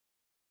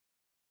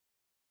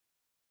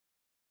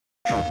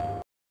The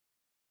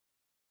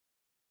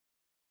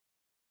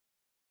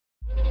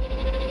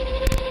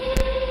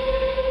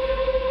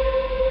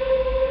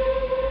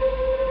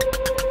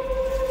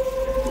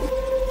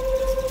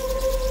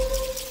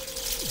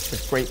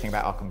great thing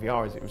about Arkham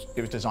VR is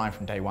it was designed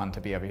from day one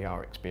to be a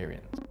VR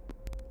experience.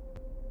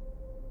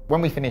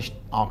 When we finished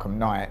Arkham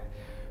Knight,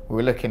 we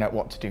were looking at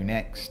what to do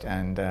next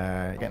and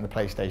getting the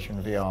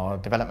PlayStation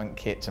VR development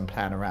kits and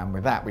playing around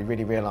with that. We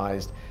really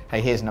realised, hey,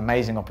 here's an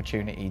amazing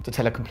opportunity to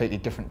tell a completely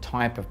different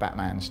type of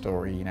Batman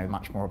story, you know,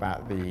 much more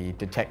about the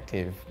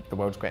detective, the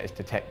world's greatest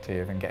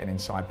detective, and getting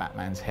inside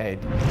Batman's head.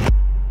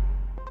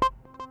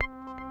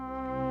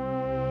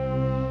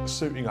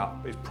 Suiting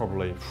up is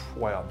probably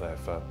way up there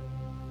for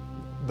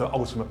the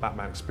ultimate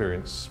Batman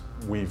experience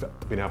we've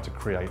been able to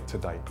create to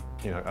date,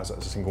 you know, as a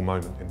single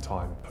moment in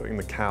time. Putting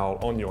the cowl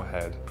on your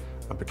head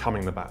and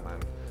becoming the Batman.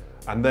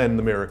 And then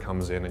the mirror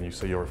comes in and you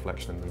see your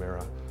reflection in the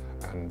mirror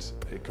and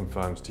it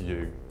confirms to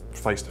you,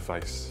 face to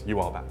face, you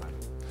are Batman.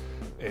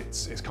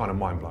 It's kind of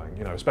mind-blowing,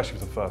 you know, especially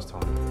for the first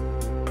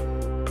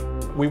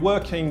time. We were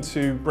keen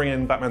to bring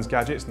in Batman's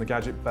gadgets and the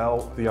gadget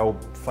belt, the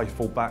old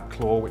faithful bat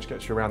claw which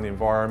gets you around the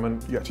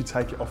environment. You actually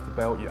take it off the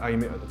belt, you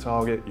aim it at the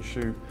target, you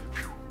shoot,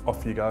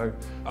 off you go.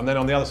 And then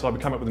on the other side we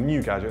come up with a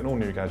new gadget, an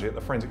all-new gadget,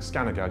 the forensic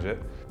scanner gadget.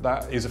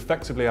 That is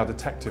effectively our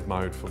detective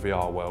mode for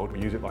VR world.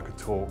 We use it like a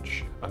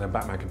torch and then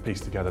Batman can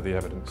piece together the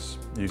evidence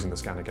using the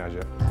scanner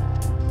gadget.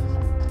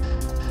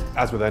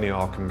 As with any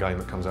Arkham game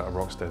that comes out of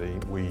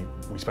Rocksteady, we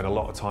spend a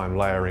lot of time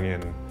layering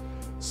in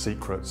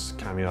secrets,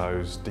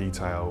 cameos,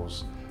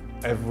 details.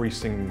 Every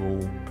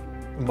single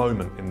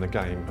moment in the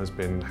game has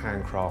been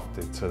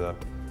handcrafted to the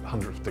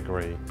 100th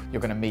degree.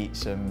 You're going to meet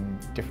some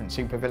different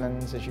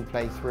supervillains as you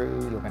play through.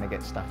 You're going to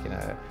get stuck in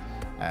a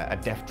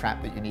death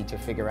trap that you need to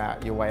figure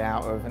out your way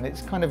out of. And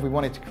it's kind of, we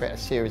wanted to create a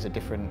series of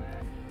different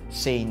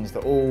scenes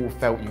that all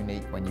felt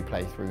unique when you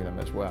play through them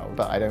as well.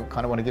 But I don't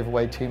kind of want to give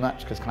away too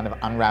much because kind of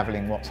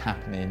unraveling what's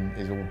happening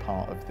is all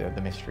part of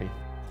the mystery.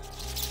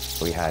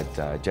 We had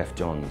Jeff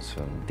Johns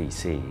from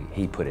DC,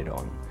 he put it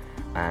on.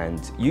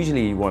 And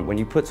usually when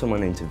you put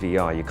someone into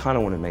VR, you kind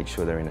of want to make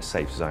sure they're in a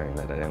safe zone,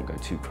 that they don't go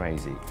too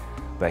crazy.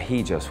 But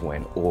he just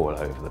went all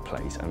over the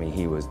place. I mean,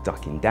 he was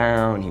ducking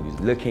down, he was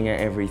looking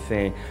at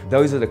everything.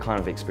 Those are the kind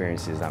of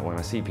experiences that when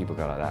I see people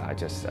go like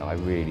that, I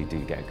really do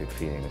get a good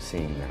feeling of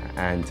seeing that.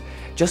 And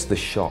just the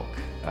shock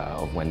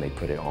of when they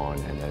put it on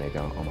and then they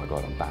go, oh my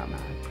God, I'm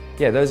Batman.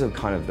 Yeah, those are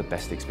kind of the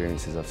best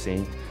experiences I've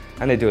seen.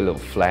 And they do a little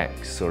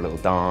flex or a little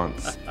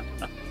dance.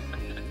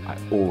 I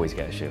always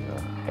get a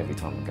shiver every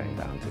time I'm going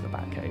down to the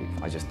Batcave.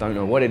 I just don't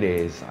know what it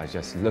is. I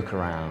just look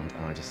around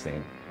and I just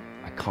think,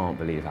 I can't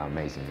believe how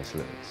amazing this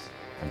looks.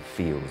 And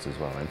feels as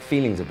well. And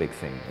feeling's a big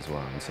thing as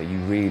well. And so you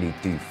really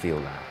do feel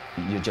that.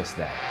 You're just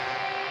there.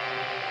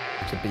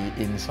 To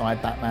be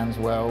inside Batman's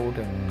world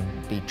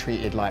and be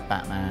treated like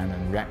Batman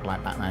and react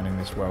like Batman in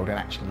this world and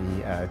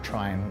actually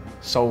try and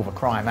solve a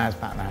crime as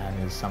Batman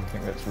is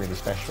something that's really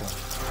special.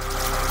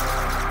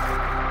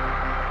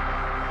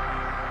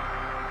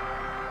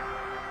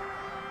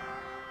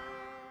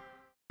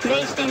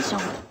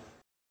 PlayStation